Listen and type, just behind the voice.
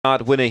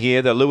Winner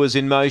here. The lure's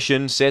in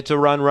motion, set to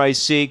run race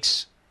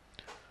 6.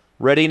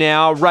 Ready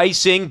now,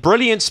 racing.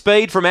 Brilliant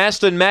speed from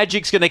Aston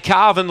Magic's going to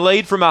carve and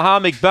lead from Aha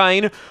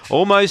McBain.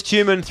 Almost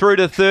Human through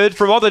to third.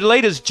 From the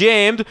leaders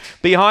jammed.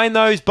 Behind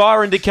those,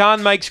 Byron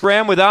DeCan makes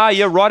ground with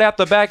Arya. Right out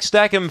the back,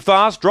 Stack 'em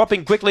Fast.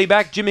 Dropping quickly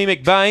back, Jimmy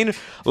McBain.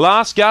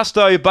 Last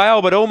Gusto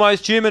Bale, but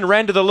Almost Human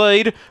ran to the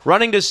lead.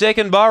 Running to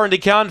second, Byron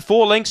DeCan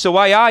 4 lengths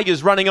away.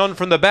 Arya's running on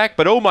from the back,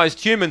 but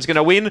Almost Human's going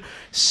to win.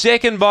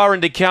 Second,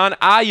 Byron DeCan.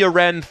 Arya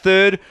ran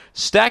third.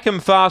 Stack 'em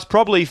Fast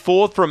probably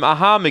fourth from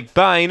Aha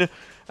McBain.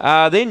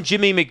 Then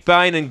Jimmy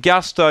McBain and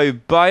Gusto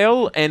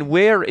Bale. And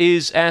where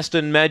is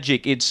Aston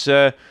Magic? It's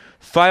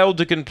failed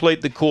to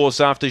complete the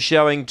course after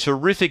showing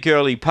terrific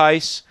early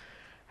pace.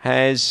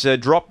 Has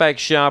dropped back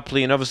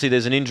sharply, and obviously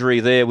there's an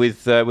injury there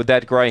with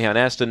that greyhound,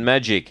 Aston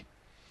Magic.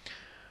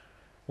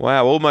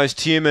 Wow,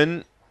 Almost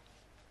Human.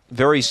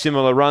 Very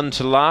similar run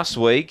to last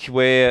week,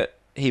 where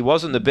he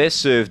wasn't the best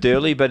served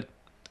early, but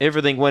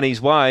everything went his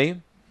way.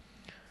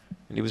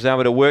 And he was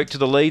able to work to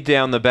the lead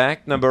down the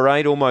back. Number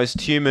 8, Almost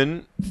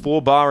Human.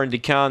 4, Byron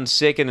DeCan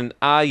second, and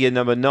Arya,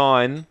 number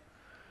 9,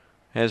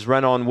 has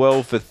run on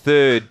well for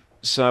third.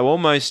 So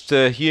Almost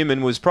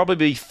Human was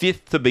probably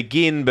 5th to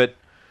begin, but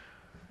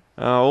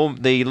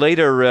the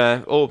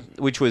leader,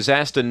 which was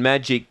Aston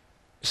Magic,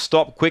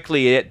 stopped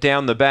quickly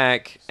down the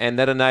back, and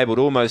that enabled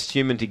Almost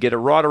Human to get it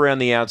right around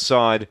the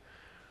outside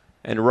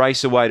and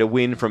race away to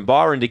win from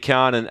Byron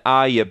DeCan and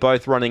Arya,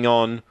 both running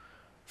on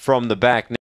from the back.